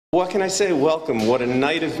What can I say? Welcome. What a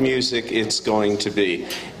night of music it's going to be.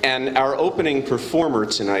 And our opening performer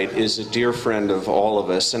tonight is a dear friend of all of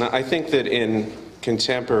us. And I think that in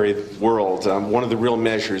contemporary world, one of the real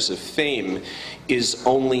measures of fame is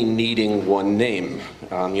only needing one name.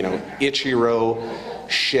 You know, Ichiro,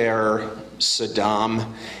 Cher, Saddam.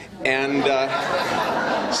 And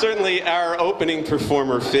certainly our opening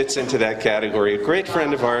performer fits into that category. A great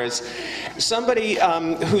friend of ours, somebody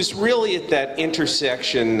who's really at that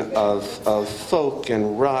intersection of folk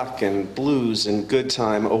and rock and blues and good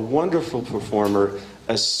time, a wonderful performer,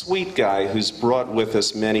 a sweet guy who's brought with him,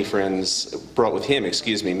 many friends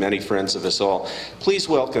of us all. Please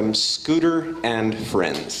welcome Scooter and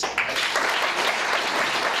Friends.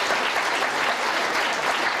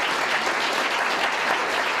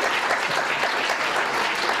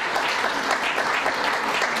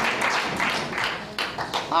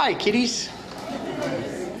 Hi, kiddies.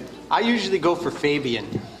 I usually go for Fabian.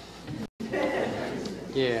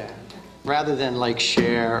 Yeah, rather than like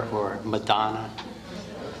Cher or Madonna.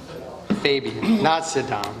 Fabian, not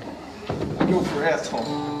Saddam. I go for asshole.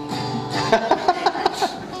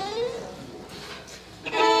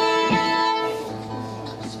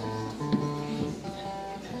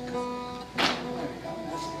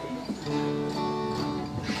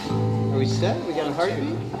 Are we set? We got a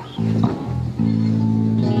heartbeat?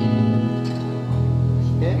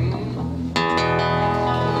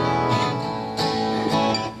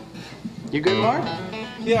 You good, Mark?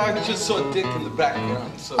 Yeah, I just saw Dick in the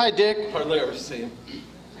background. So hi, Dick. Hardly ever see him.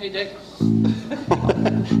 Hey, Dick.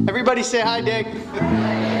 Everybody say hi, Dick.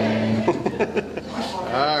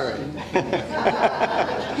 All right.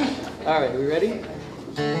 All right, we ready?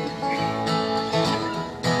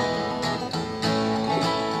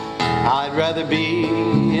 I'd rather be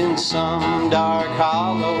in some dark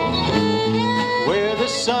hollow where the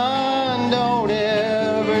sun don't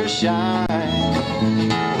ever shine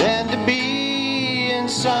than to be in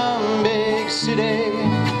some big city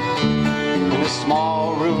in a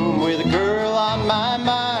small room with a girl on my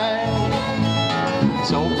mind.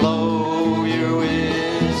 So blow your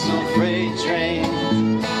whistle, freight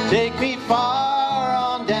train, take me far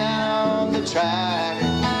on down the track.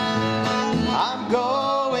 I'm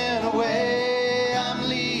going away, I'm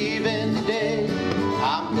leaving today.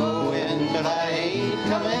 I'm going, but I ain't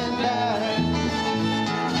coming back.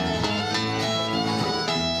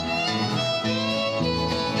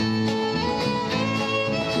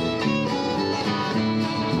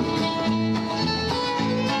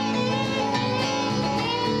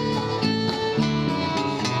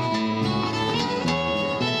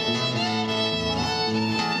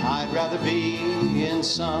 I'd rather be in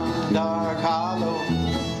some dark hollow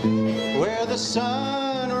where the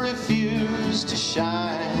sun refused to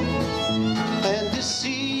shine than to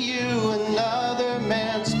see you another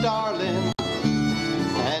man's darling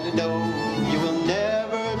and to know you will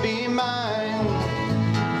never be mine.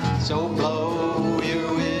 So blow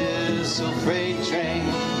your whistle, freight train,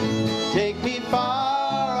 take me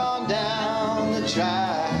far on down the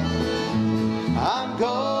track. I'm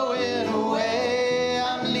going away,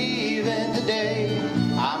 I'm leaving today.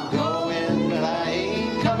 I'm going, but I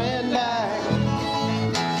ain't coming back.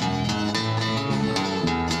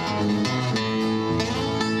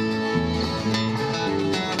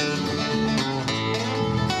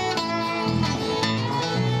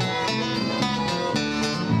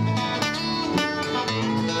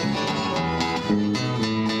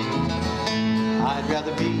 I'd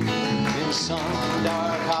rather be in some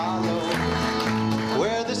dark hollow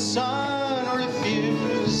where the sun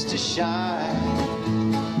refused to shine.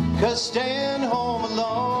 'Cause staying home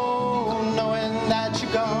alone, knowing that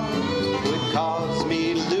you're gone, would cause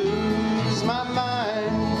me to lose my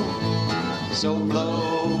mind. So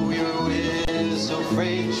blow your whistle,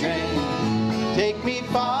 freight train, take me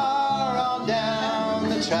far on down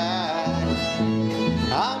the track.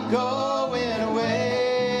 I'm going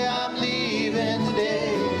away, I'm leaving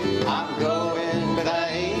today. I'm going, but I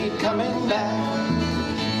ain't coming back.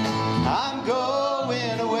 I'm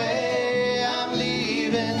going away, I'm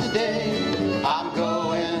leaving today. I'm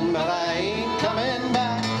going, but I ain't coming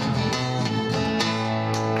back.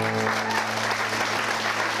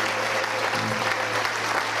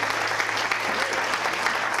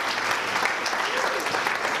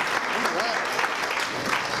 All right.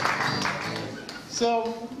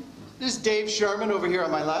 So, this is Dave Sherman over here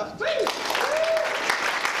on my left.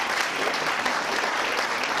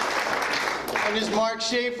 And there's Mark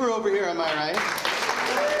Schaefer over here on my right.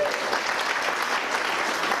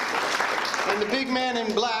 And the big man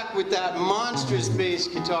in black with that monstrous bass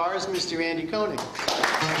guitar is Mr. Andy Koenig.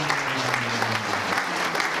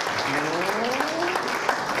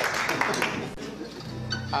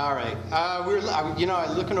 All right.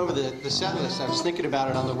 Looking over the set list, I was thinking about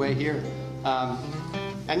it on the way here.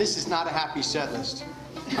 And this is not a happy set list.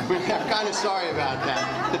 I'm kind of sorry about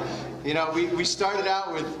that. You know, we started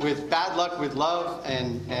out with bad luck with love,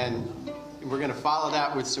 and we're going to follow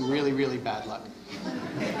that with some really, really bad luck.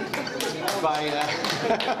 It's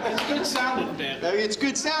good sounding bad luck. It's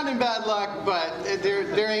good sounding bad luck, but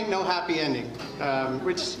there ain't no happy ending,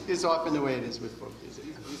 which is often the way it is with folk music.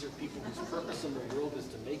 These are people whose purpose in the world is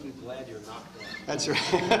to make you glad you're not glad. That's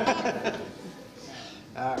right.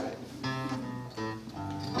 All right.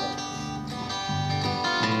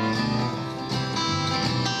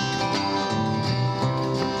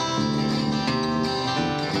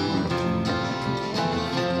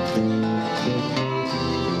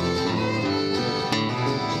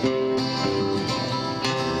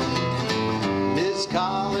 Miss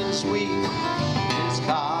Collins weep, Miss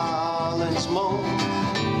Collins moan.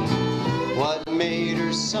 What made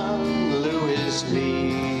her son Louis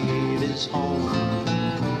leave his home?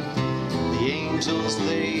 The angels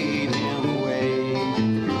laid him away.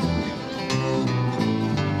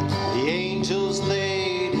 The angels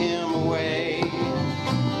laid him away.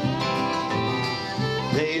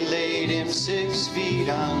 They laid him 6 feet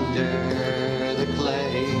under the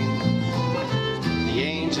clay. The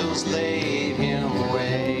angels laid him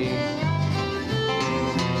away.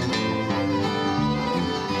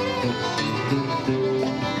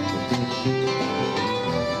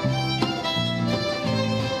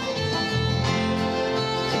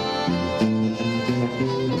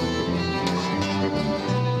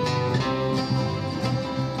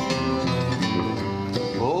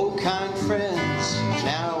 Oh, kind friends,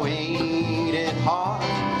 now ain't it hard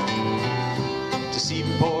to see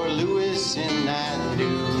poor Louis in that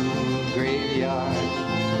new graveyard?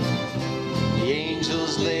 The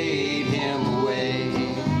angels laid him away.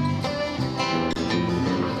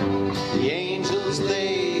 The angels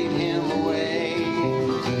laid him away.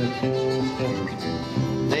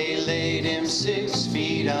 They laid him 6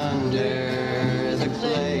 feet under the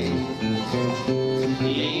clay.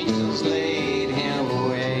 The angels laid him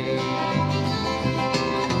away.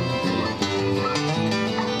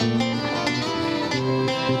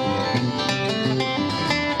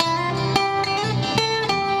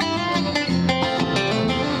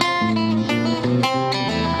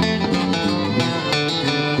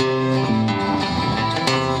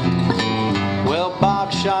 Well,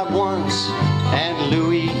 Bob shot once, and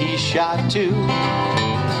Louis he shot 2.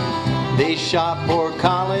 They shot poor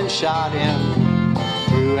Collins, shot him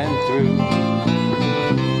through and through.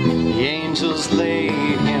 The angels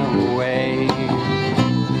laid him away.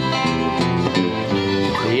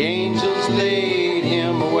 The angels laid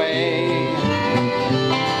him away.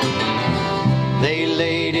 They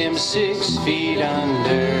laid him 6 feet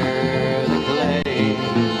under the clay.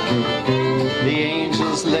 The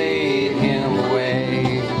angels laid him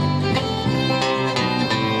away.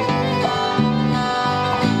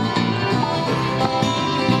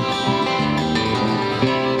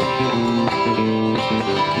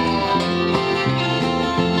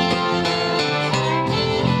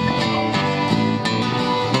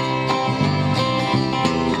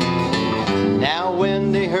 Now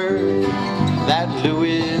when they heard that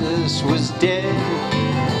Louis was dead,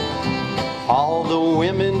 all the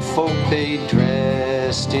women folk they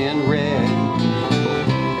dressed in red.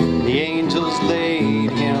 The angels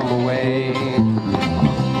laid him away.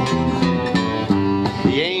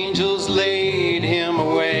 The angels laid him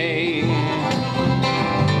away.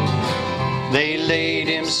 They laid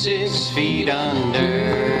him 6 feet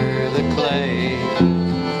under the clay.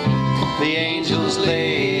 The angels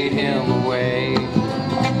laid him away.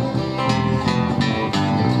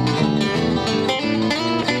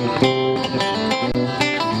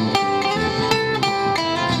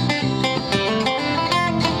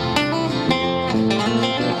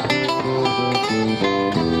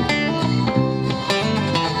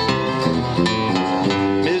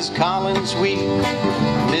 Miss Collins weep,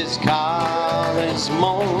 Miss Collins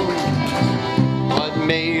moan. What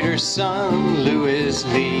made her son Louis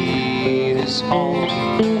leave his home?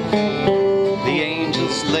 The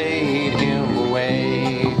angels laid him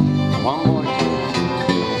away. One more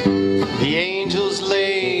time. The angels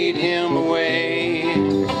laid him away.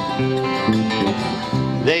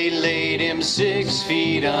 They laid him 6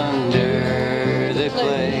 feet under the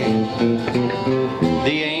clay.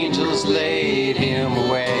 The angels laid him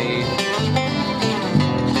away.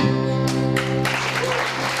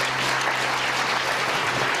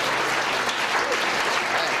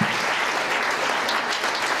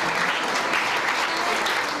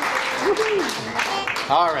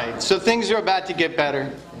 All right, so things are about to get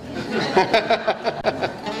better.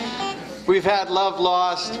 We've had love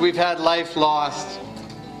lost, we've had life lost.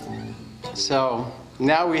 So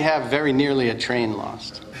now we have very nearly a train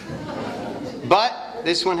lost. But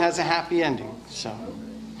this one has a happy ending. So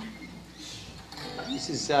this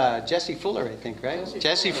is Jesse Fuller, I think, right?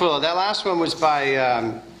 Jesse Fuller. That last one was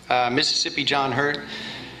by Mississippi John Hurt.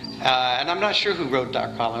 And I'm not sure who wrote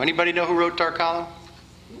Dark Hollow. Anybody know who wrote Dark Hollow?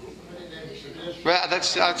 Well,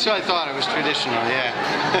 that's what I thought. It was traditional, yeah.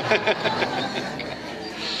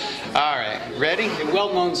 All right, ready? A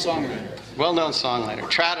well-known songwriter. Well-known songwriter.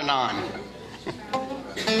 Trotting on.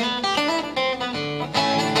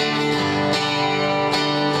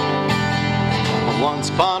 Once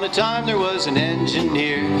upon a time there was an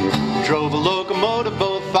engineer, drove a locomotive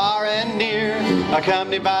both far and near,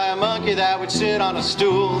 accompanied by a monkey that would sit on a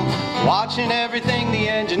stool, watching everything the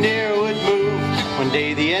engineer would move. One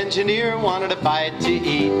day the engineer wanted a bite to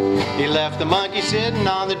eat. He left the monkey sitting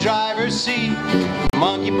on the driver's seat. The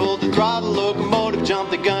monkey pulled the throttle, locomotive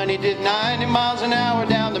jumped the gun. He did 90 miles an hour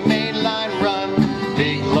down the main line run.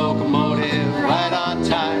 Big locomotive right on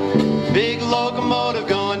time. Big locomotive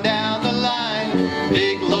going down the line.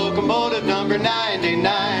 Big locomotive number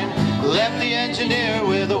 99 left the engineer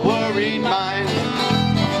with a worried mind.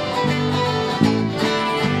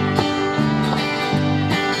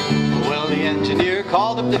 Well, the engineer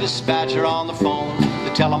called up the dispatcher on the phone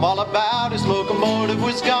to tell him all about his locomotive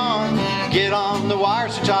was gone. Get on the wire,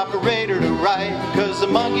 switch operator to right, 'cause the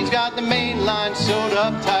monkey's got the main line sewed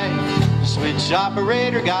up tight. The switch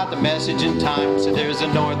operator got the message in time, said there's a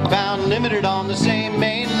northbound limited on the same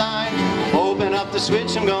main line. Open up the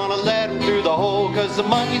switch, I'm gonna let him through the hole, 'cause the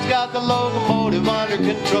monkey's got the locomotive under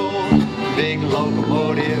control. Big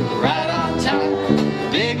locomotive right on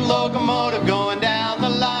time. Big locomotive going down the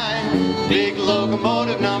line. Big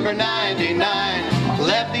locomotive number 99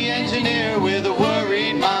 left the engineer with a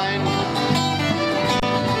worried mind.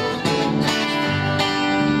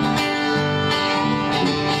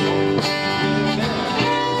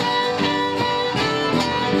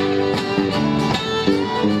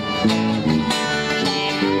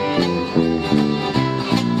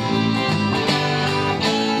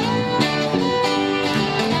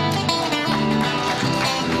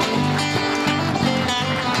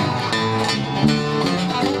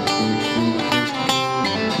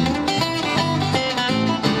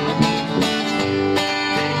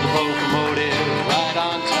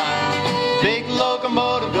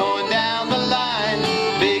 Locomotive going down the line.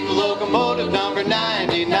 Big locomotive number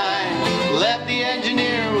 99 left the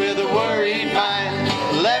engineer with a worried mind.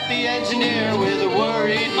 Left the engineer with a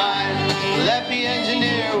worried mind. Left the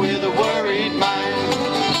engineer with a worried mind.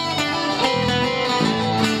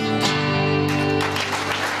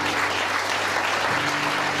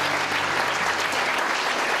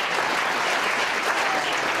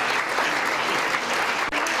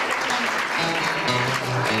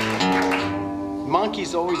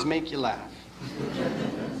 Monkeys always make you laugh.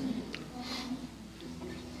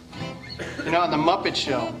 You know, on the Muppet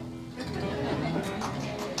Show,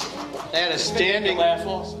 they had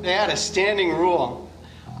a standing rule.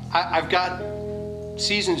 I've got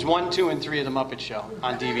seasons 1, 2, and 3 of the Muppet Show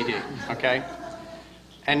on DVD, okay?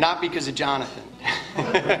 And not because of Jonathan.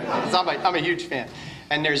 I'm a huge fan.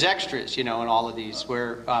 And there's extras, you know, in all of these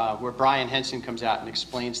where Brian Henson comes out and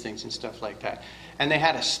explains things and stuff like that. And they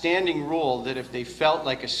had a standing rule that if they felt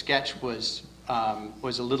like a sketch was a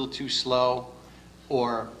little too slow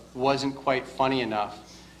or wasn't quite funny enough,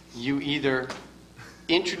 you either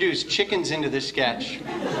introduce chickens into the sketch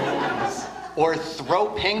or throw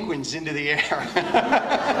penguins into the air.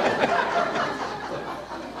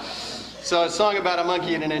 So a song about a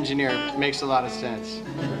monkey and an engineer makes a lot of sense.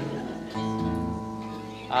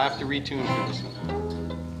 I have to retune for this one.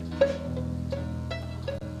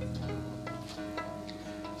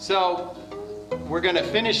 So we're going to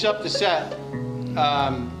finish up the set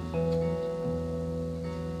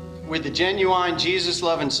with the genuine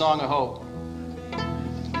Jesus-loving Song of Hope.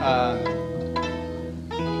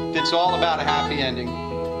 It's all about a happy ending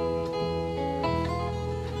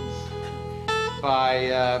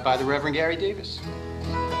by the Reverend Gary Davis.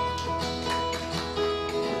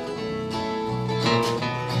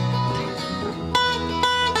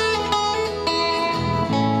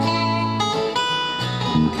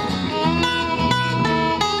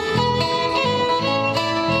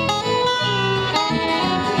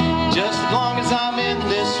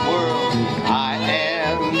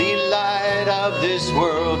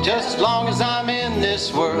 Just as long as I'm in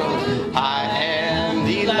this world, I am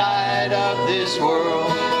the light of this world.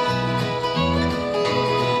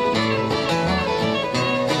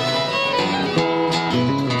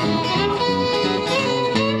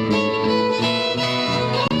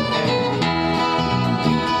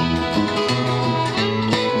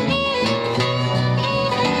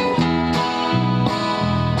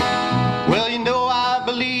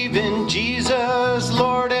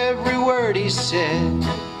 said.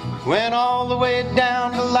 Went all the way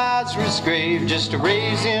down to Lazarus' grave just to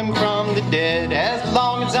raise him from the dead. As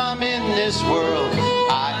long as I'm in this world,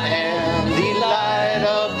 I am the light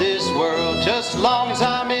of this world. Just as long as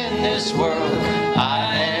I'm in this world,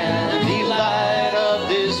 I am the light of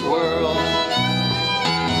this world.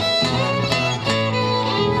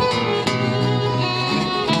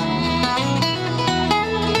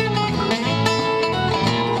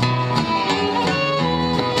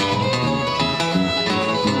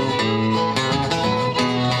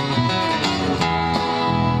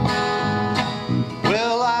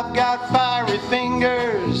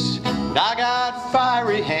 I got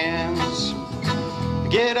fiery hands.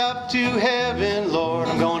 Get up to heaven, Lord,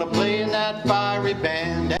 I'm gonna play in that fiery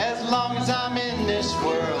band. As long as I'm in this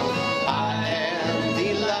world, I am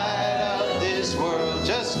the light of this world.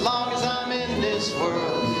 Just as long as I'm in this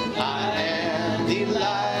world, I am the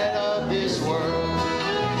light of this world.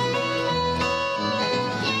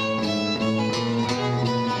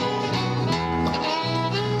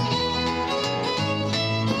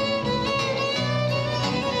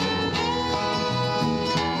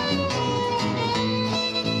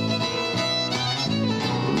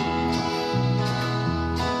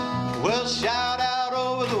 Well, shout out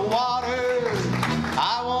over the water,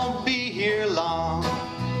 I won't be here long.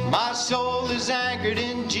 My soul is anchored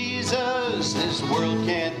in Jesus, this world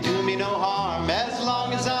can't do me no harm. As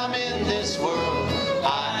long as I'm in this world,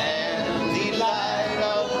 I am the light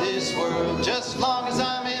of this world. Just as long as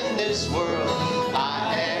I'm in this world,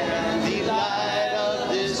 I am the light of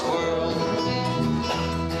this world.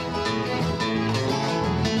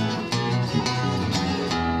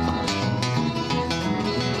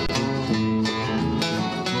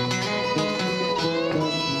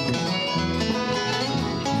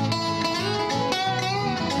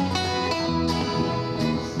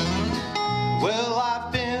 Well,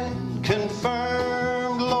 I've been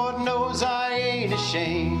confirmed, Lord knows I ain't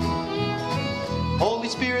ashamed. Holy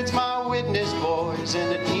Spirit's my witness, boys,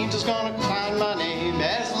 and the angel's gonna find my name.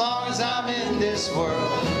 As long as I'm in this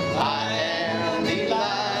world, I am the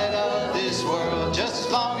light of this world. Just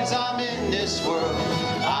as long as I'm in this world,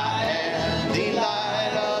 I am the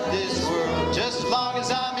light of this world. Just as long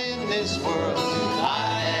as I'm in this world,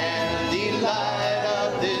 I am the light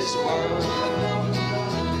of this world.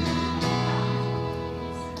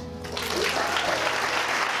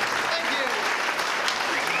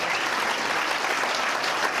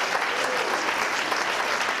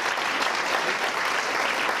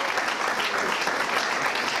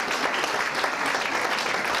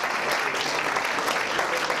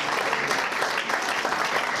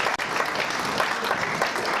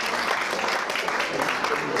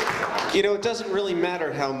 You know, it doesn't really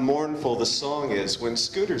matter how mournful the song is. When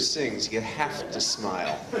Scooter sings, you have to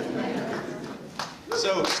smile.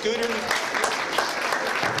 So, Scooter.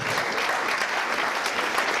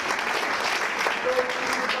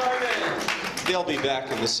 They'll be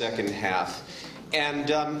back in the second half.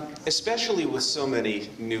 And especially with so many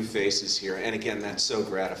new faces here, and again, that's so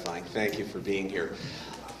gratifying. Thank you for being here.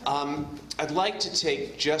 I'd like to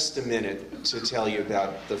take just a minute to tell you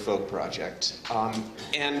about the Folk Project.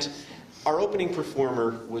 And our opening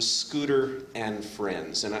performer was Scooter and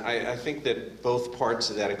Friends, and I think that both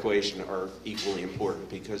parts of that equation are equally important,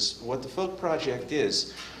 because what the Folk Project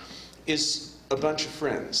is a bunch of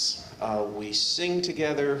friends. We sing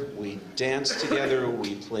together, we dance together,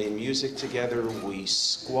 we play music together, we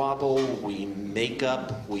squabble, we make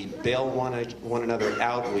up, we bail one another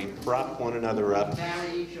out, we prop one another up.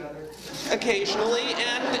 Marry each other. Occasionally,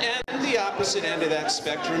 and the opposite end of that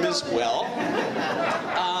spectrum as well.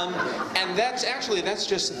 And that's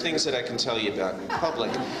just the things that I can tell you about in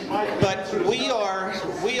public. But we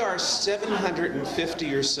are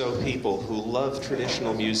 750 or so people who love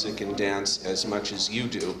traditional music and dance as much as you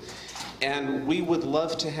do. And we would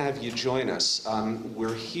love to have you join us.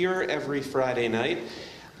 We're here every Friday night,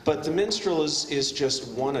 but the Minstrel is just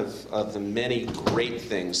one of the many great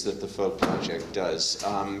things that the Folk Project does.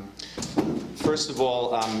 First of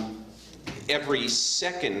all, every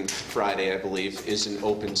second Friday, I believe, is an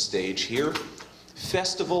open stage here.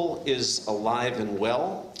 Festival is alive and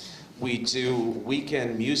well. We do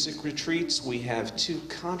weekend music retreats. We have 2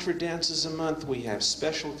 contra dances a month. We have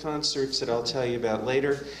special concerts that I'll tell you about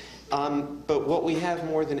later. But what we have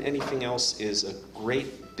more than anything else is a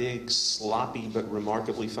great, big, sloppy, but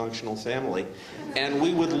remarkably functional family. And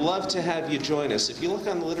we would love to have you join us. If you look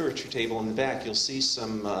on the literature table in the back, you'll see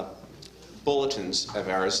some bulletins of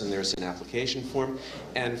ours, and there's an application form.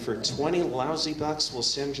 And for 20 lousy bucks, we'll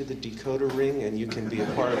send you the decoder ring, and you can be a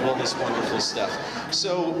part of all this wonderful stuff.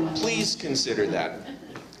 So please consider that.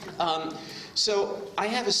 So I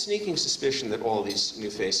have a sneaking suspicion that all these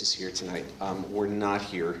new faces here tonight were not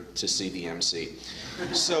here to see the MC.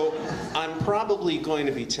 So I'm probably going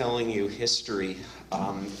to be telling you history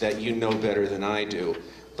that you know better than I do,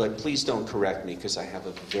 but please don't correct me because I have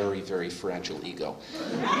a very, very fragile ego.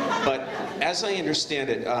 But as I understand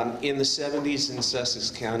it, in the 70s in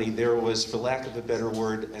Sussex County, there was, for lack of a better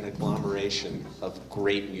word, an agglomeration of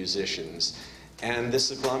great musicians. And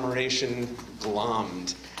this agglomeration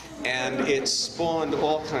glommed. And it spawned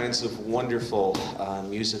all kinds of wonderful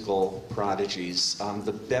musical prodigies.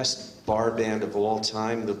 The best bar band of all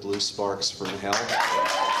time, the Blue Sparks from Hell.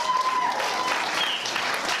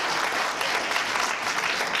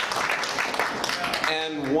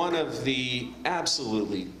 And one of the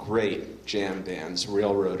absolutely great jam bands,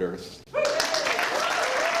 Railroad Earth.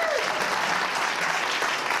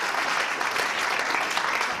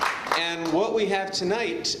 And what we have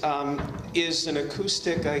tonight is an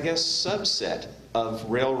acoustic, I guess, subset of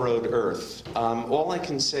Railroad Earth. All I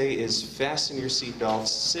can say is fasten your seatbelts,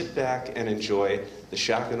 sit back, and enjoy the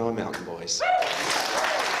Shockenaw Mountain Boys.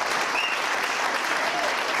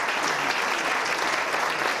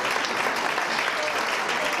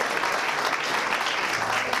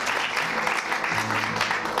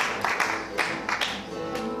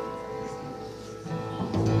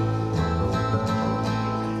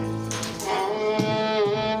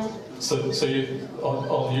 So you,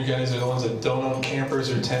 all you guys are the ones that don't own campers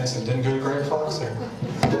or tents and didn't go to Grand Fox? Or?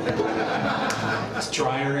 It's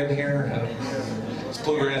drier in here. It's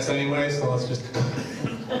bluegrass anyway, so let's just...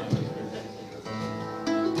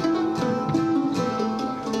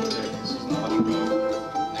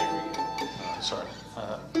 Sorry.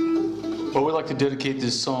 Well, we'd like to dedicate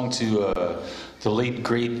this song to the late,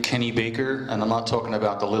 great Kenny Baker, and I'm not talking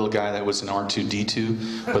about the little guy that was in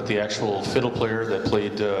R2-D2, but the actual fiddle player that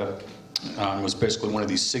played, was basically one of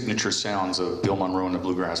these signature sounds of Bill Monroe and the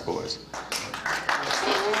Bluegrass Boys.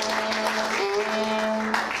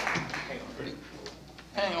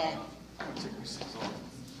 Hang on. I'm going to take these things off.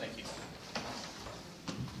 Thank you.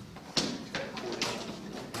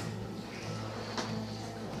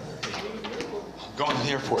 Going to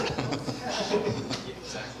the airport.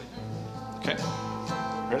 Okay.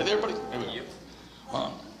 Ready there, buddy? Here we go.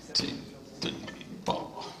 1, 2, 3,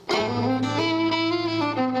 4.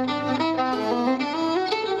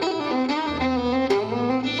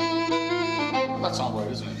 That's not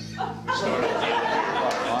right, isn't it?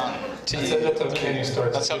 That's how Kenny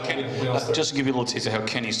starts. That's how Kenny. Just to give you a little taste of how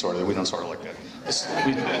Kenny started. We don't start like that.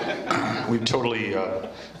 We've totally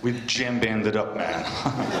we've jam banded up, man.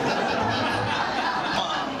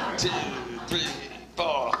 1, 2, 3,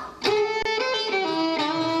 4.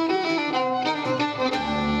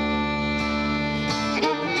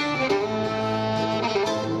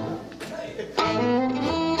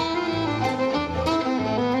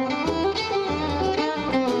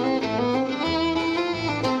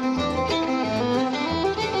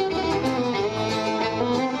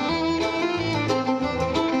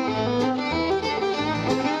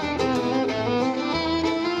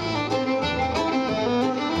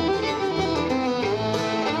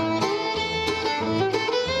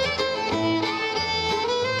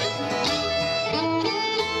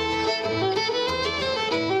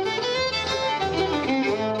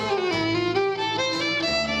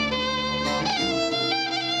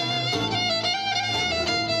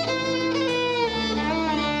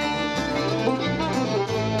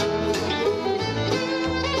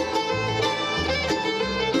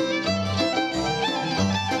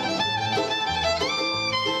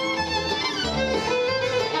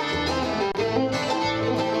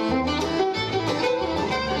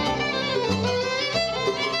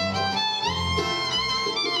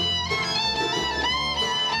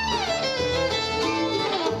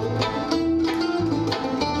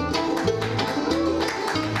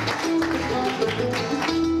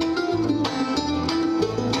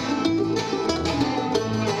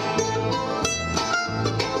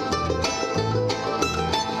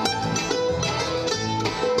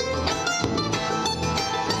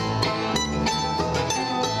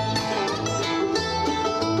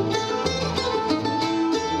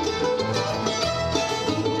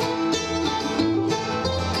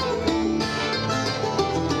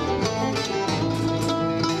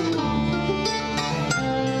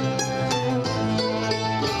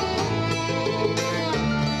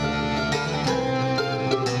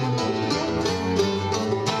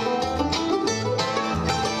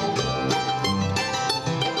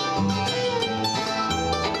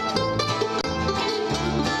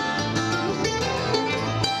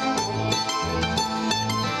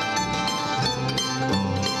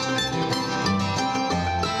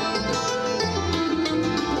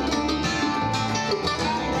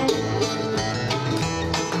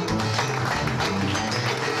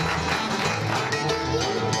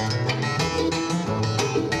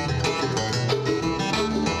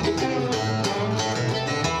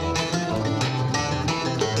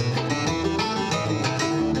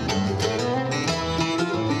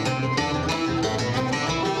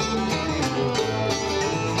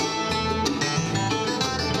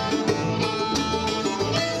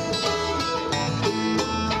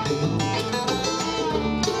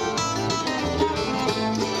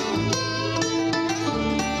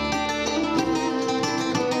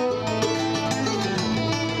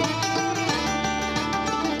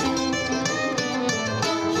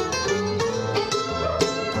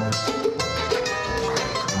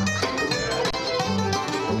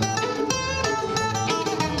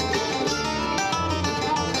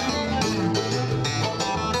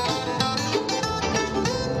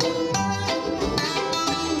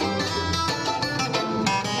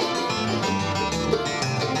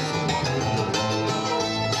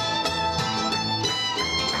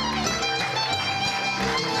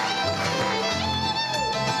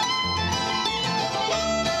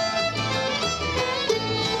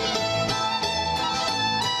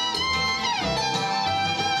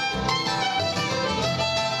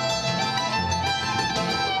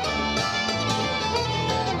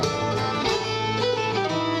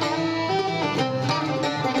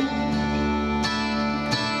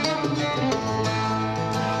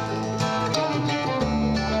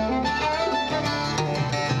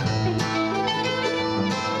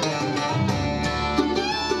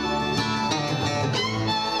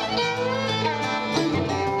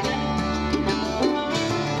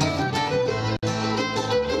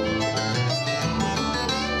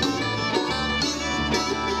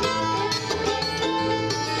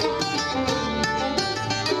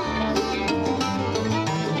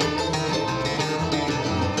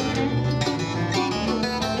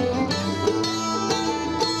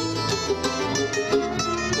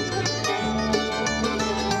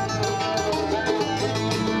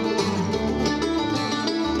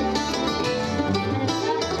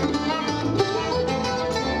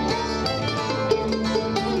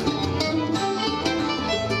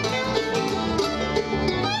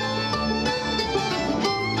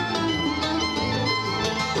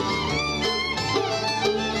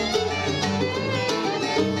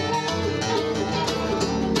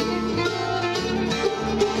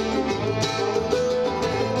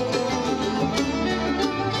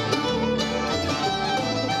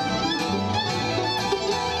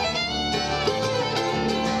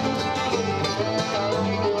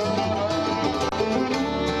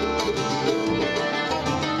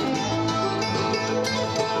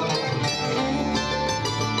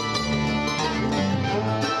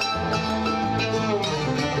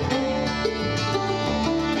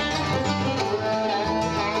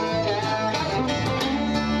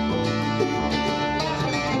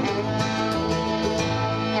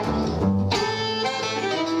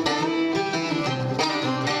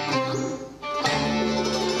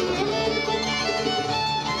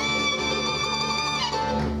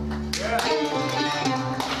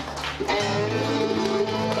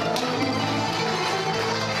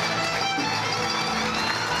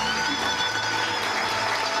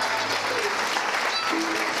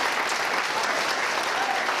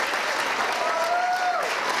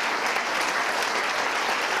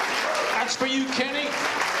 Kenny.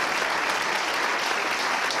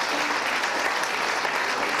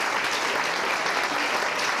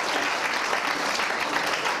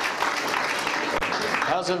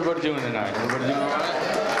 How's everybody doing tonight? Everybody doing all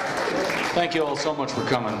right? Thank you all so much for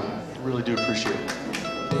coming. Really do appreciate it.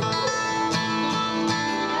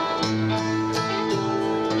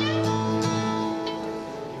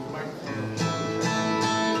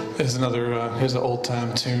 Here's here's an old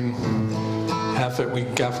time tune. Half it we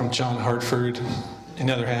got from John Hartford.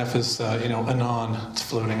 Another half is, Anon. It's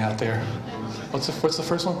floating out there. What's the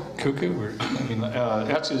first one? Cuckoo? Or?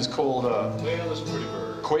 Actually, it's called Quail is a Pretty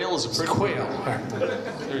Bird. Quail is a Pretty Quail.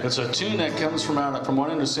 Bird. It's a tune that comes from from what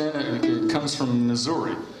I understand, it comes from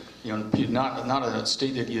Missouri. Not a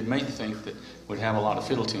state that you might think that would have a lot of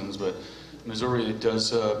fiddle tunes, but Missouri, it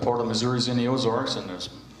does, part of Missouri's in the Ozarks, and there's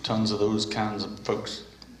tons of those kinds of folks.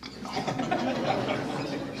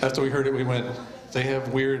 After we heard it, we went, they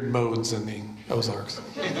have weird modes in the Ozarks.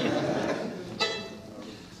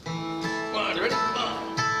 Ready?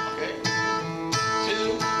 Okay.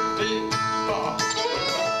 2, 3, 4.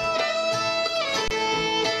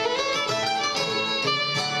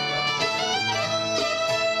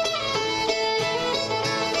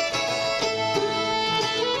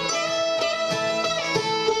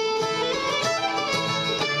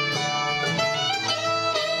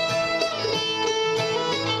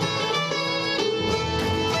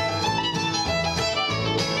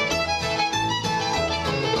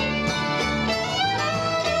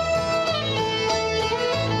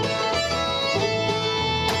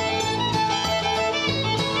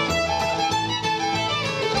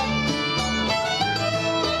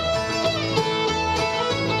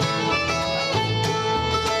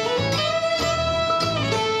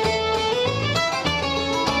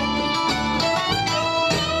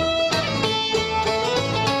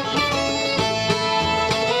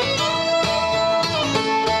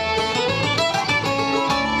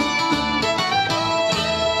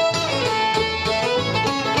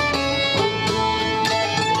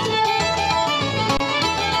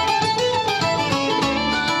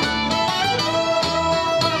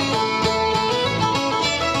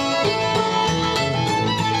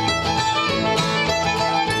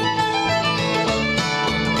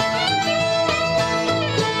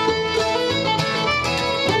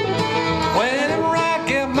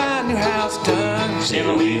 Sail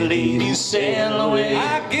away, ladies, sail away.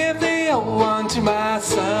 I give the old one to my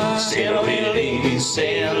son. Sail away, ladies,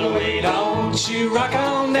 sail away. Don't you rock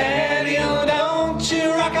on, daddy, oh, don't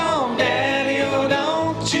you rock on, daddy, oh,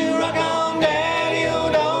 don't you rock on, daddy, oh,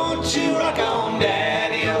 don't you rock on,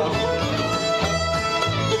 daddy, oh.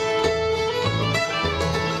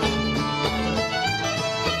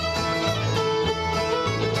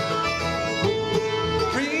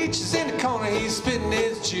 Preacher's in the corner, he's spitting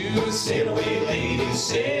his juice. Sail away, ladies,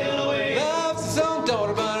 sail away. Loves his own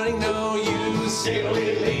daughter, but ain't no use. Sail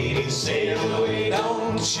away, ladies, sail away.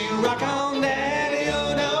 Don't you rock on, daddy,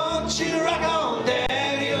 oh, don't you rock on,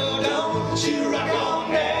 daddy, oh, don't you rock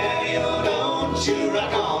on, daddy, oh, don't you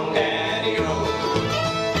rock on, daddy, oh.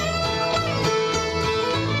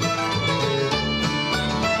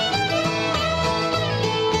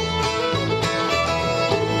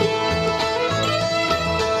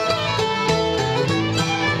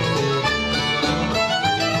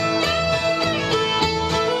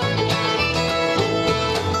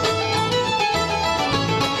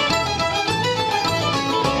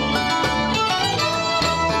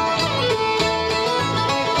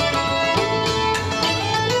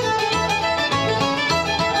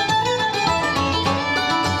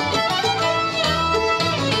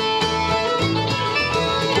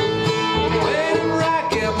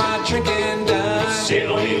 Drinking done.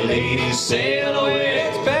 Sail away, ladies, sail away.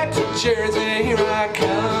 It's back to Jersey, here I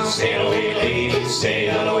come. Sail away, ladies,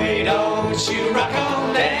 sail away. Don't you rock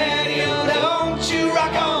on, daddy, oh, don't you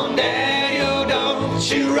rock on, daddy, oh, don't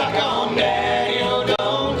you rock on, daddy, oh,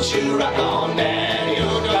 don't you rock on, daddy,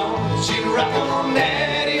 oh, don't you rock on,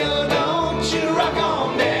 daddy, oh, don't you rock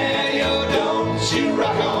on, daddy, oh, don't you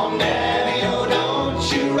rock on, daddy, oh, don't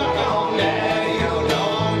you rock on, daddy, oh,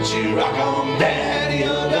 don't you rock on, daddy,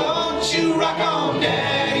 oh, don't you rock on,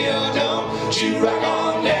 daddy, oh, don't you rock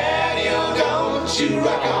on, daddy, oh, don't you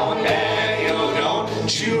rock on, daddy, oh,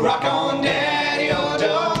 don't you rock on, daddy, oh,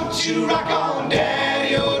 don't you rock on,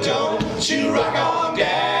 daddy, oh, don't you rock on,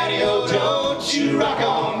 daddy, oh, don't you rock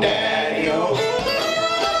on, daddy, oh.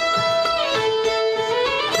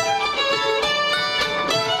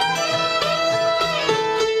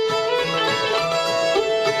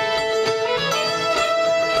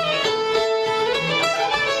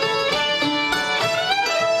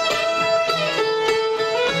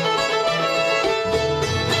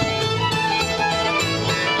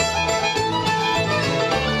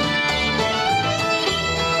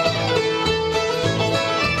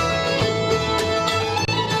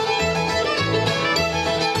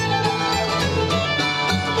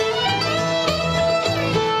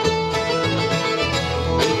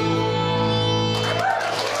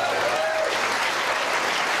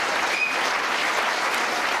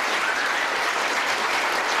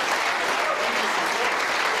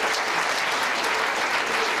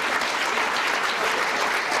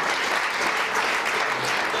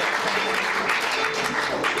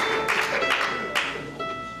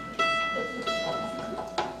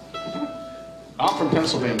 from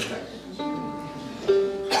Pennsylvania.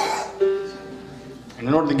 And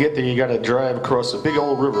in order to get there, you got to drive across a big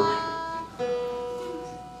old river.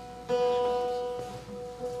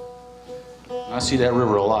 I see that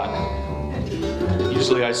river a lot.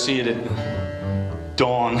 Usually I see it at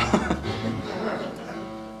dawn.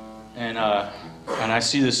 and I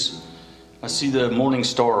see the morning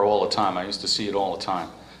star all the time. I used to see it all the time.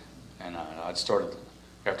 And I'd started,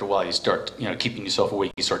 after a while you start, keeping yourself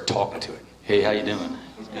awake, you start talking to it. Hey, how you doing?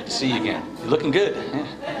 It's good to see you again. You're looking good. Yeah.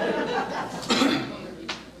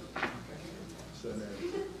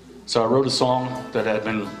 So I wrote a song that I'd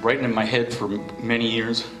been writing in my head for many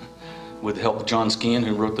years with the help of John Skean,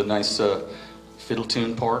 who wrote the nice fiddle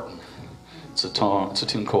tune part. It's a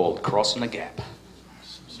tune called Crossing the Gap.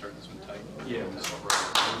 Start this one tight. Yeah.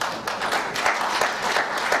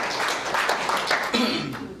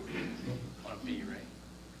 On a B, right?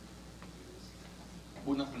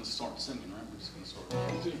 We're not going to start singing, right? We're just going to start.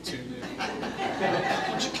 Tune in.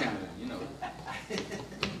 What you can do, you know.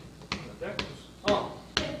 1,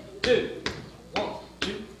 2, 1,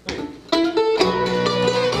 2, 3.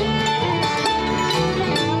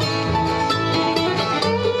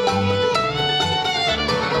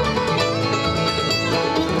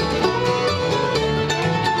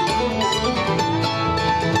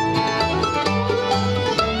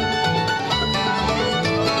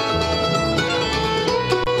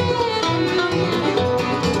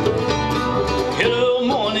 Hello,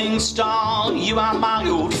 morning star, you are my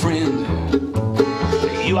old friend.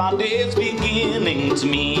 You are day's beginning, to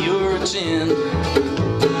me you're a 10.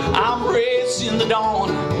 I'm racing the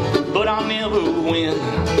dawn, but I'll never win.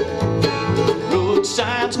 Road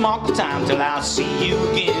signs mark the time till I see you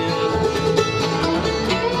again.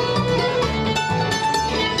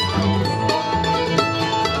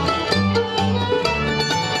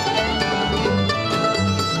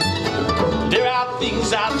 There are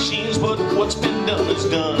things I've changed, but what's been done is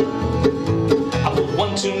done. I put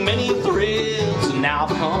one too many threads, and now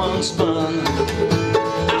I've unspun.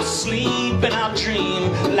 I sleep and I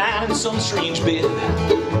dream, lying in some strange bed.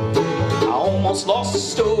 I almost lost the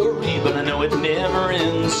story, but I know it never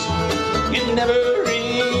ends. It never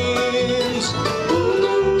ends.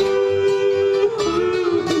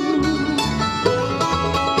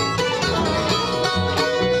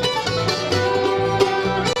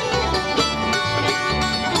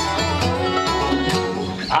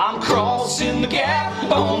 I'm crossing the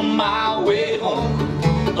gap on my way home.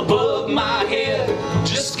 Above my head,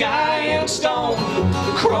 just sky and stone.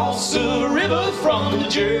 Cross the river from the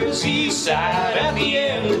Jersey side at the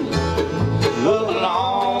end of a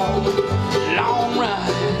long, long ride.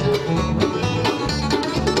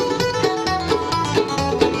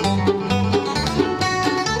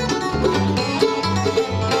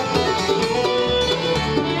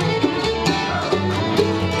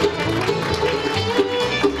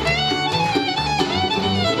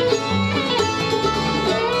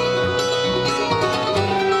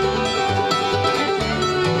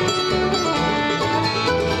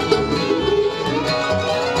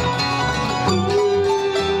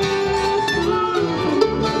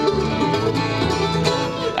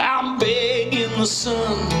 The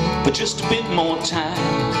sun for just a bit more time.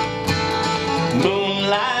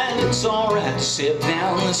 Moonlight, it's alright to set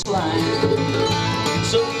down this line.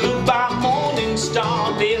 So goodbye morning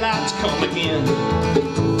star, daylight's come again.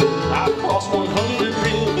 I've crossed 100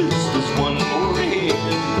 rivers, there's one more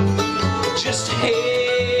ahead. Just ahead.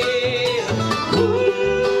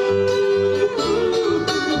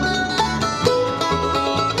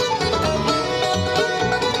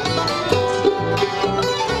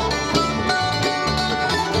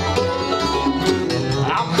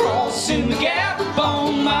 In the gap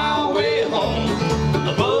on my way home.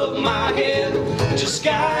 Above my head, just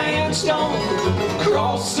sky and stone.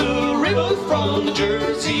 Cross the river from the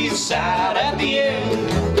Jersey side at the end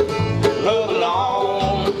of a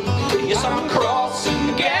long. Yes, I'm crossing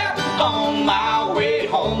the gap on my way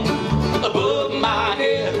home. Above my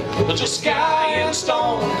head, just sky and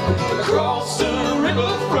stone. Cross the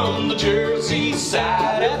river from the Jersey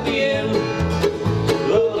side at the end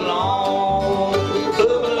of a long,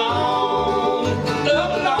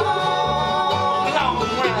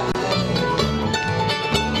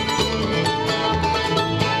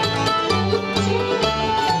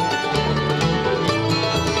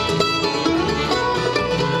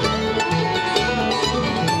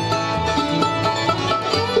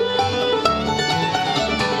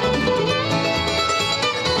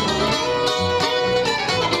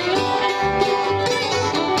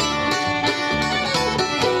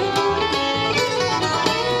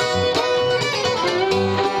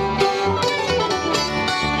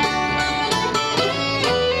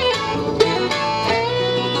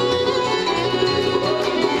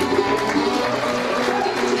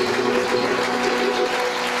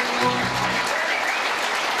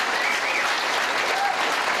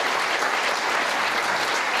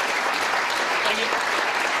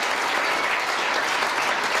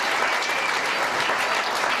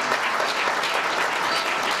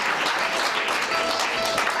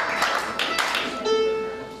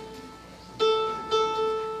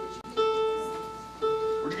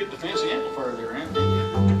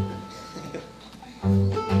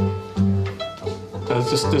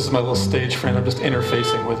 this is my little stage friend. I'm just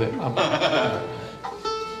interfacing with it.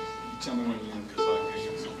 Tell me when you're in, because I can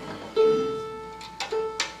get something.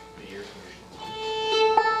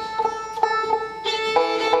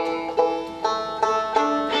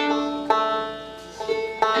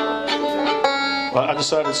 Well, I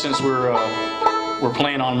decided since we're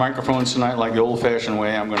playing on microphones tonight like the old-fashioned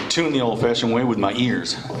way, I'm going to tune the old-fashioned way with my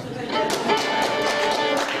ears.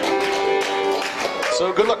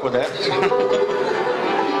 So good luck with that.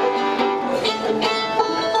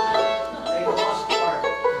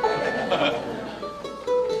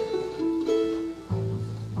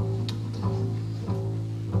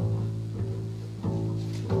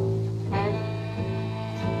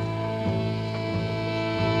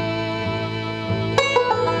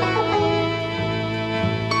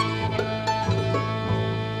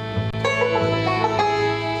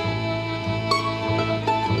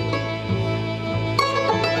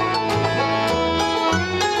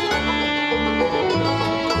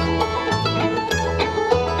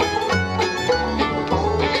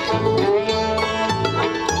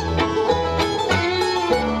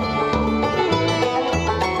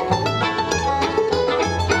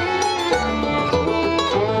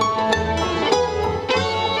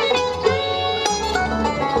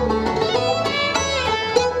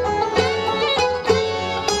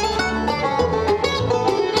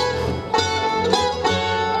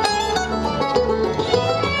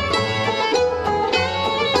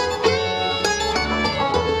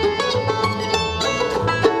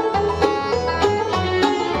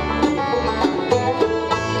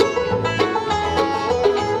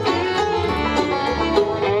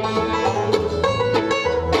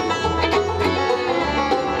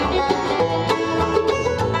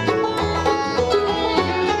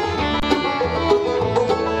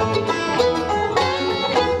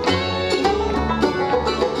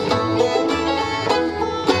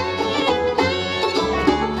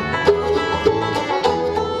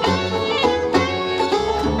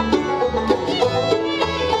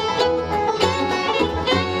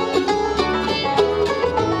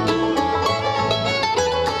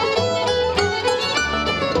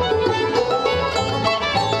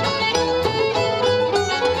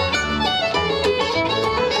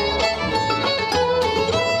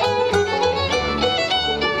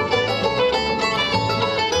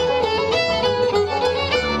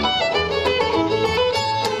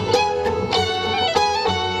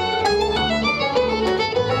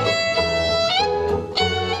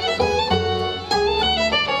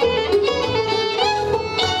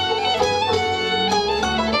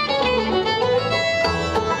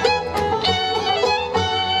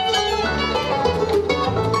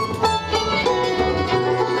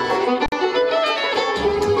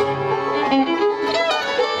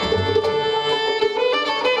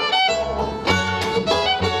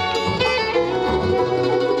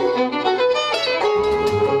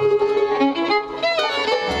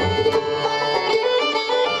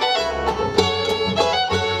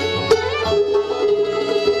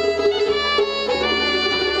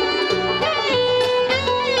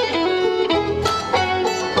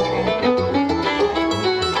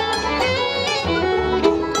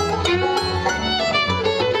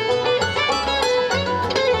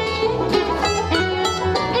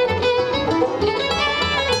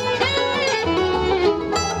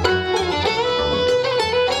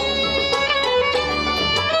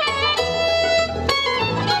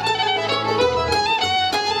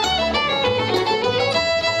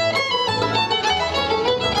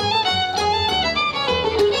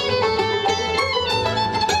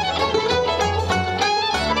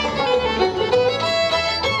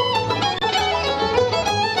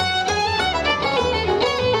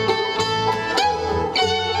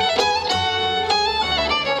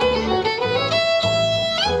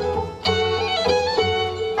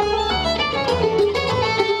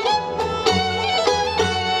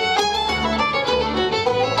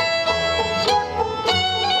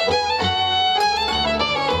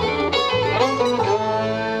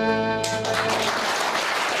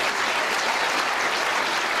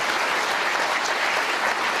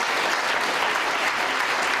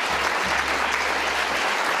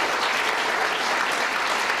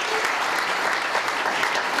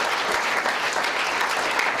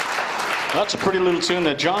 That's a pretty little tune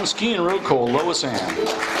that John Skeen wrote called Lois Ann.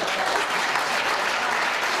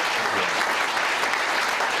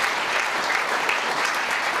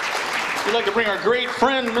 We'd like to bring our great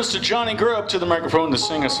friend, Mr. Johnny Grubb, to the microphone to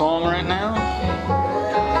sing a song right now.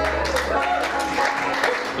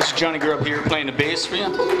 Mr. Johnny Grubb here playing the bass for you.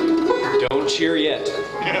 Don't cheer yet.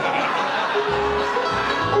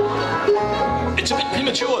 It's a bit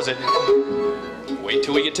premature, is it? Wait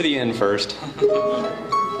till we get to the end first. E,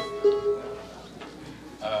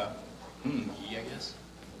 I guess.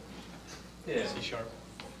 Yeah. C sharp.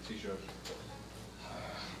 C sharp.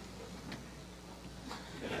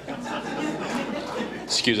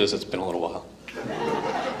 Excuse us, it's been a little while.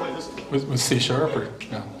 With C sharp or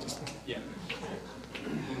no? Yeah.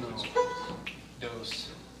 Uno, dos,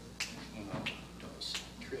 uno, dos,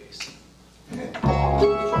 tres.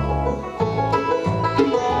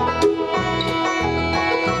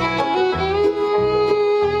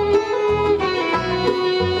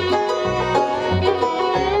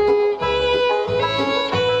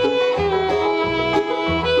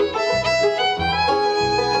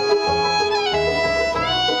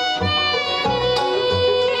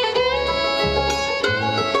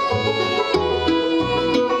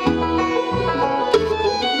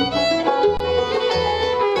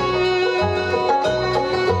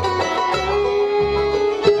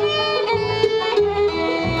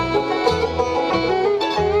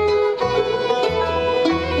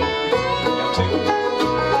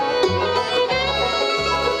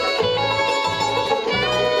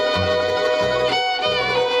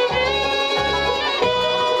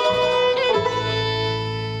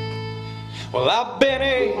 Well, I've been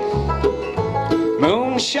a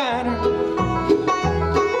moonshiner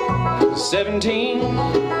 17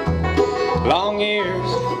 long years.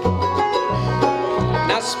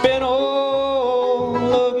 And I spent all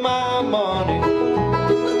of my money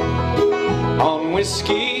on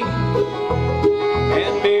whiskey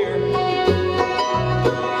and beer.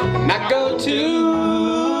 And I go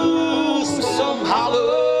to some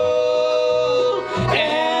hollow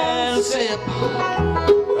and sip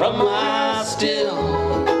from my still.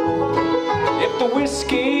 If the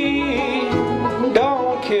whiskey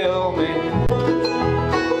don't kill me,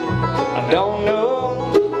 I don't know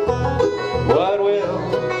what will.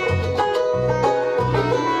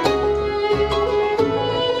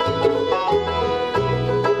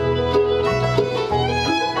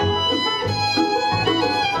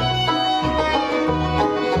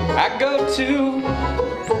 I go to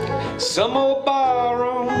some old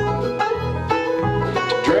barroom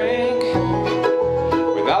to drink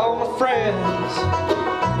with all my friends,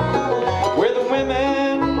 where the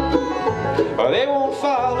women, or they won't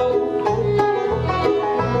follow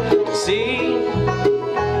to see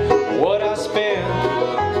what I spend.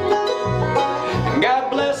 And God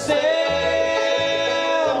bless them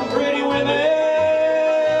pretty women.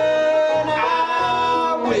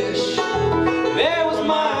 I wish there was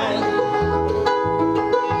mine,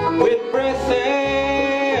 with breath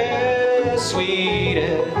as sweet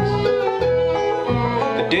as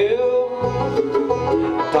the dew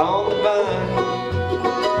upon the vine.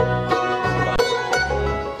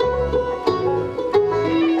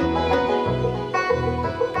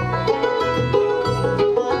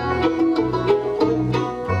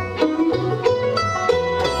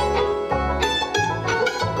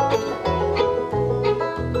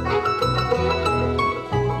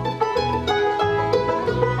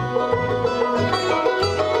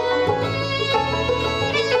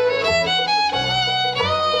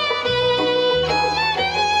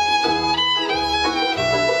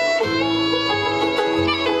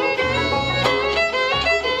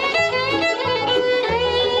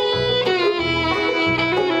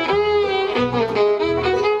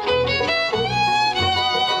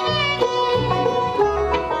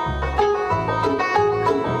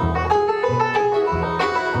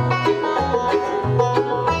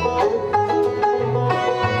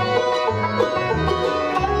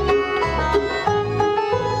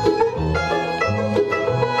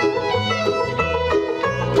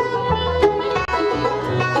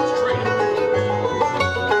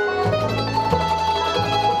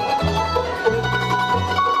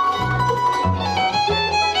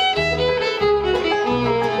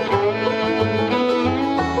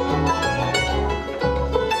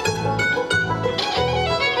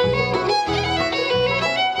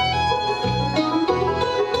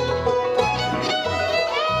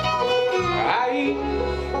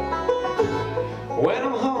 When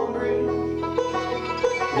I'm hungry,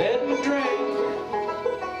 let me drink.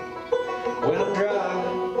 When I'm dry,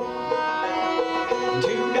 $2.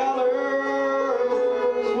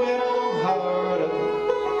 When I'm hard up,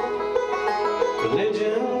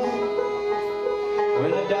 religion.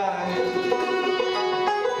 When I die,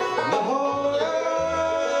 the whole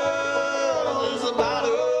world is a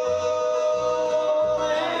bottle,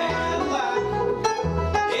 and life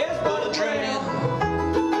is but a trail.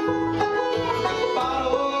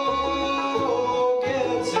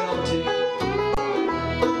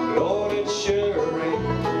 Lord, it sure ain't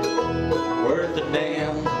worth a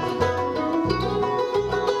damn.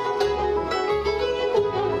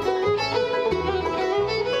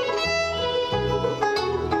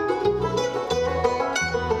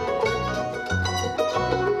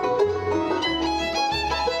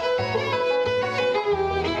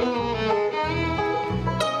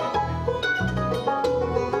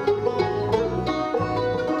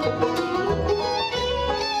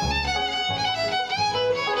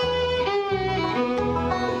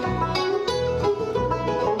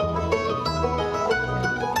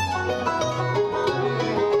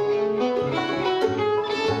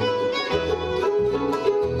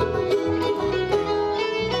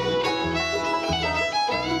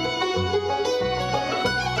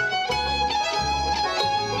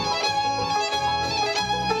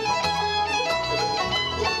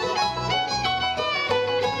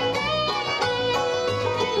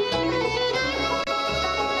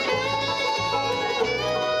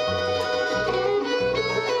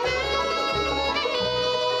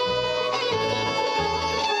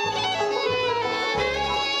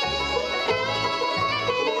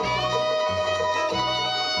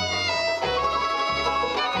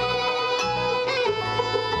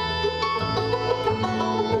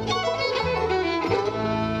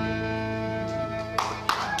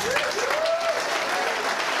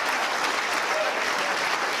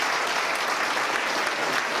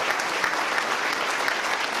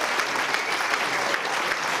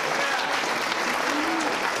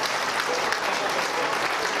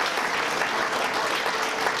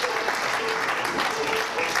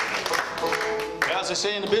 they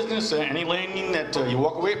say in the business, any landing that you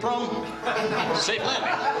walk away from, safe landing.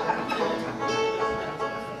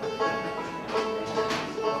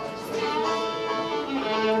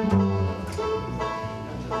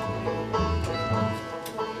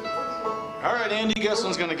 All right, Andy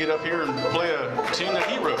Guslin's going to get up here and play a tune that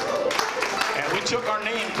he wrote. And we took our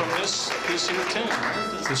name from this here tune.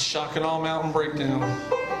 It's the Shockenaw Mountain Breakdown.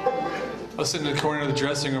 I was sitting in the corner of the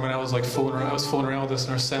dressing room and I was like fooling around. I was fooling around with this,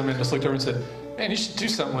 and our soundman just looked over and said, "Man, you should do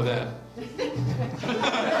something with that."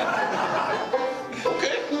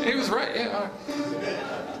 Okay. He was right. Yeah. All right.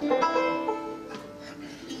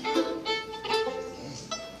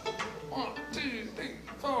 One, two, three,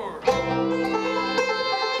 four.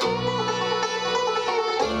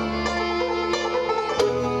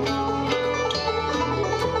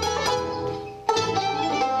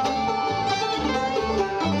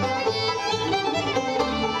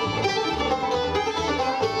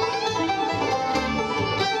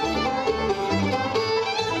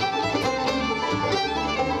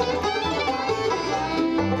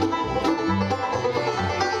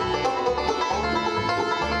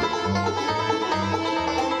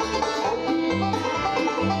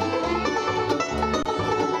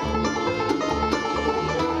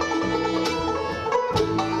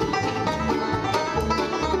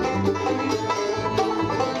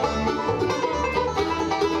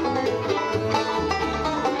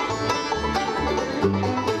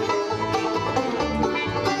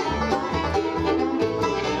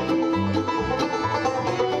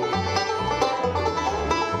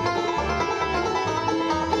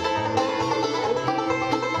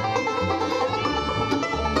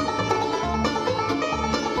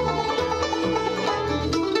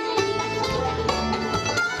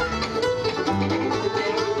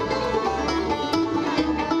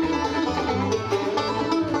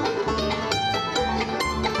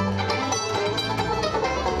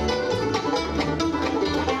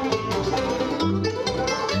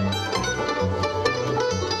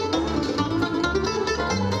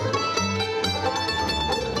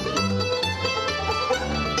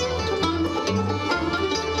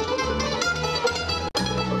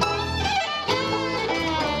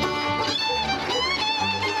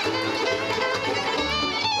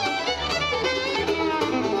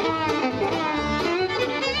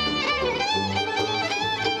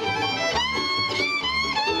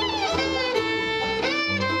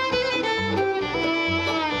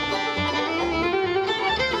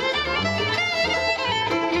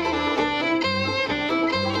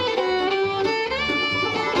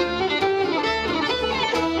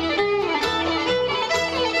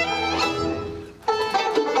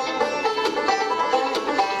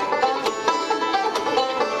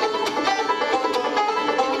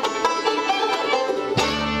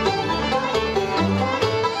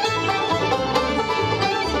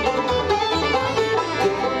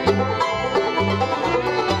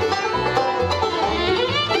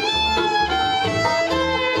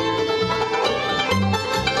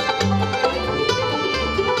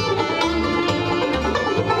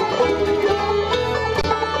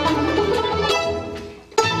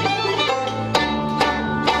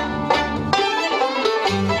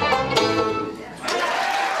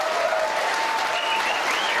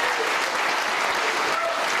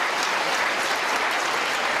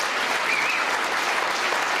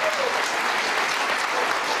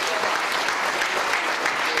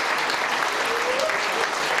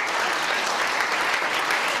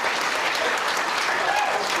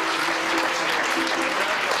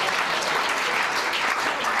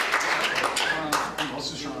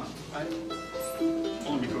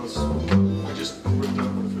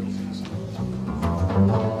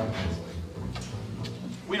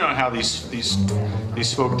 How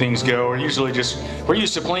these folk things go. We're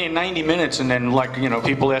used to playing 90 minutes and then, like, you know,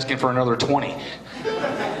 people asking for another 20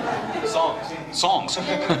 songs.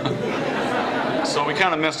 So we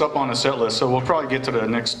kind of messed up on the set list. So we'll probably get to the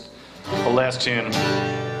last tune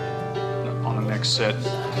on the next set.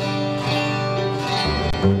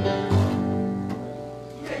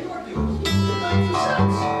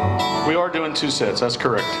 We are doing 2 sets. That's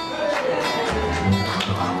correct.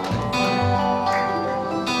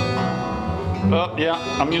 Oh, yeah,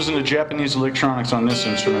 I'm using the Japanese electronics on this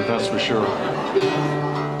instrument, that's for sure.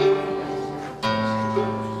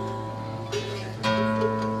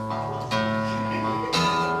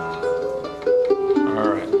 All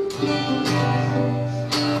right.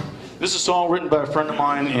 This is a song written by a friend of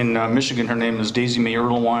mine in Michigan. Her name is Daisy Mae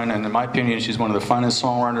Erlewine, and in my opinion, she's one of the finest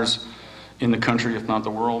songwriters in the country, if not the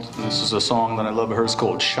world. And this is a song that I love of hers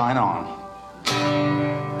called Shine On.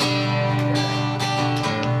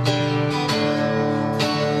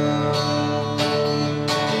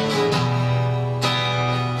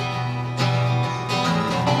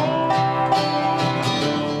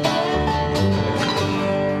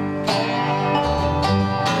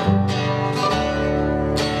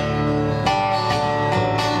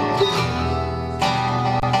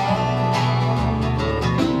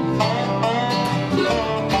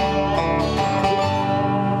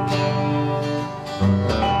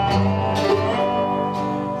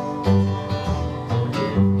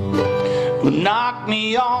 knock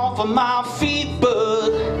me off of my feet,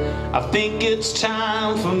 but I think it's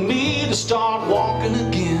time for me to start walking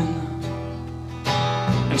again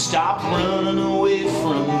and stop running away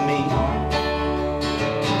from me.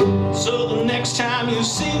 So the next time you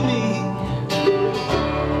see me,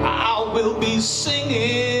 I will be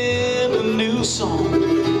singing a new song.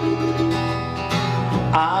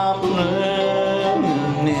 I'm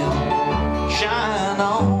learning, shine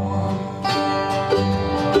on,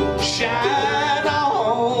 shine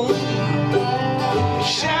on,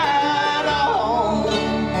 shine on.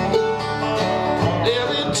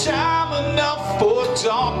 Every time enough for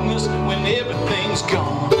darkness when everything's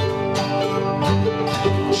gone.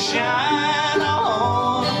 Shine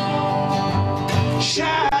on,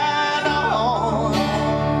 shine on.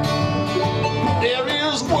 There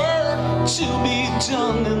is work to be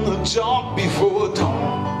done in the dark before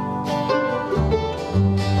dawn.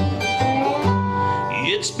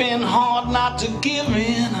 It's been hard not to give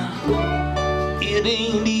in. It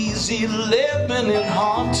ain't easy living in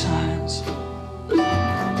hard times.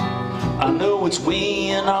 I know it's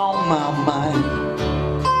weighing on my mind.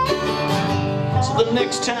 So the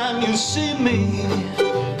next time you see me,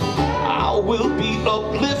 I will be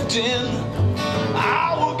uplifting.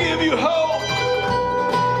 I will give you hope,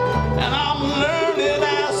 and I'm learning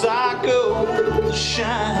as I go to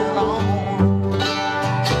shine on,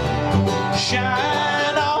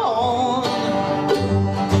 shine on,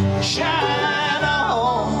 shine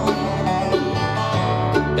on.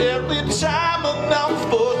 Every time enough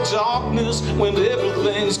for darkness when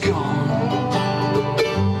everything's gone.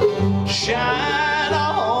 Shine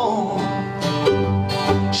on,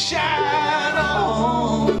 shine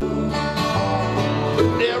on.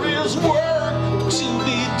 There is work to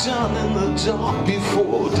be done in the dark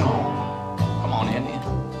before dawn. Come on, Andy.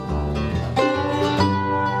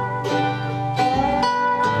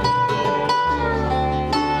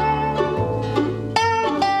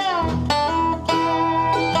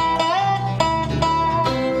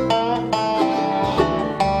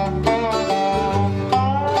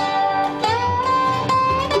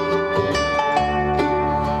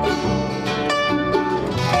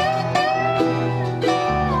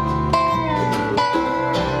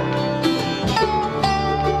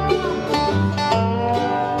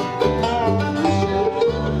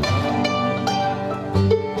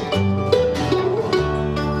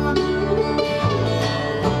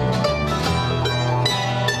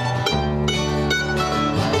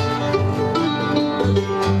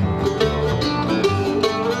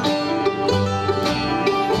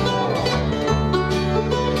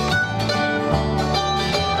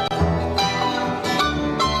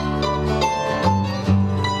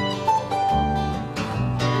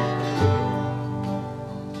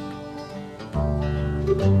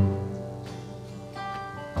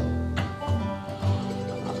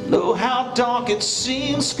 Know how dark it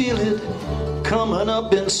seems, feel it coming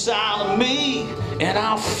up inside of me, and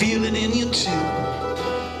I'll feel it in you too,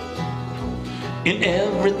 in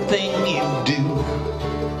everything you do.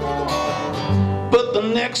 But the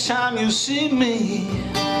next time you see me,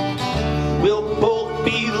 we'll both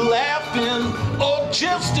be laughing, or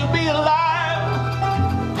just to be alive.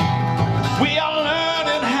 We are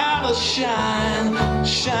learning how to shine,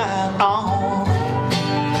 shine on,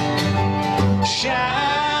 shine.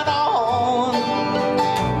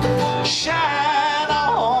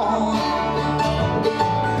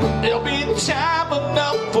 Time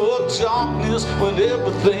enough for darkness when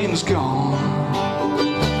everything's gone.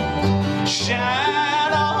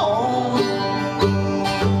 Shine on,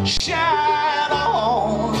 shine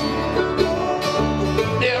on.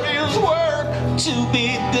 There is work to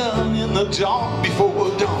be done in the dark before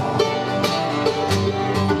dawn.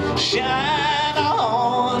 Shine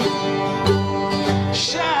on,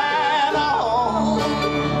 shine on.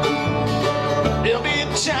 There'll be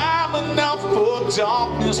time enough for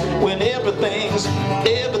darkness when everything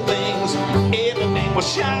will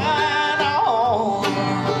shine on,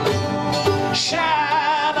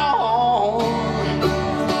 shine on.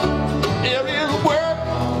 There is work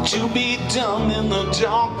to be done in the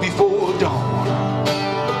dark before dawn.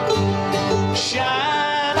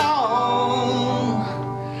 Shine on,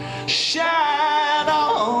 shine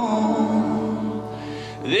on.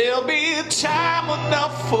 There'll be time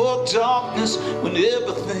enough for darkness when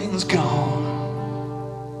everything's gone.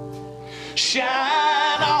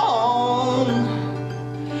 Shine on,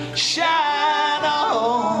 shine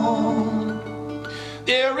on.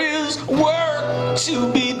 There is work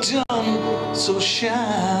to be done, so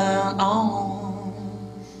shine on.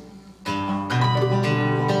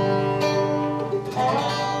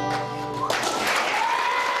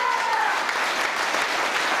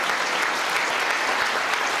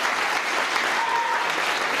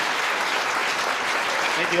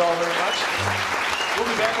 Thank you all very much. We'll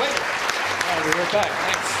be back later. All right, we'll be right back.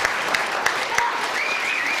 Thanks.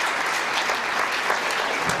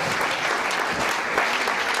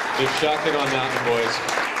 The Shockenaw Mountain Boys.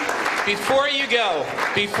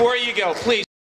 Before you go, please.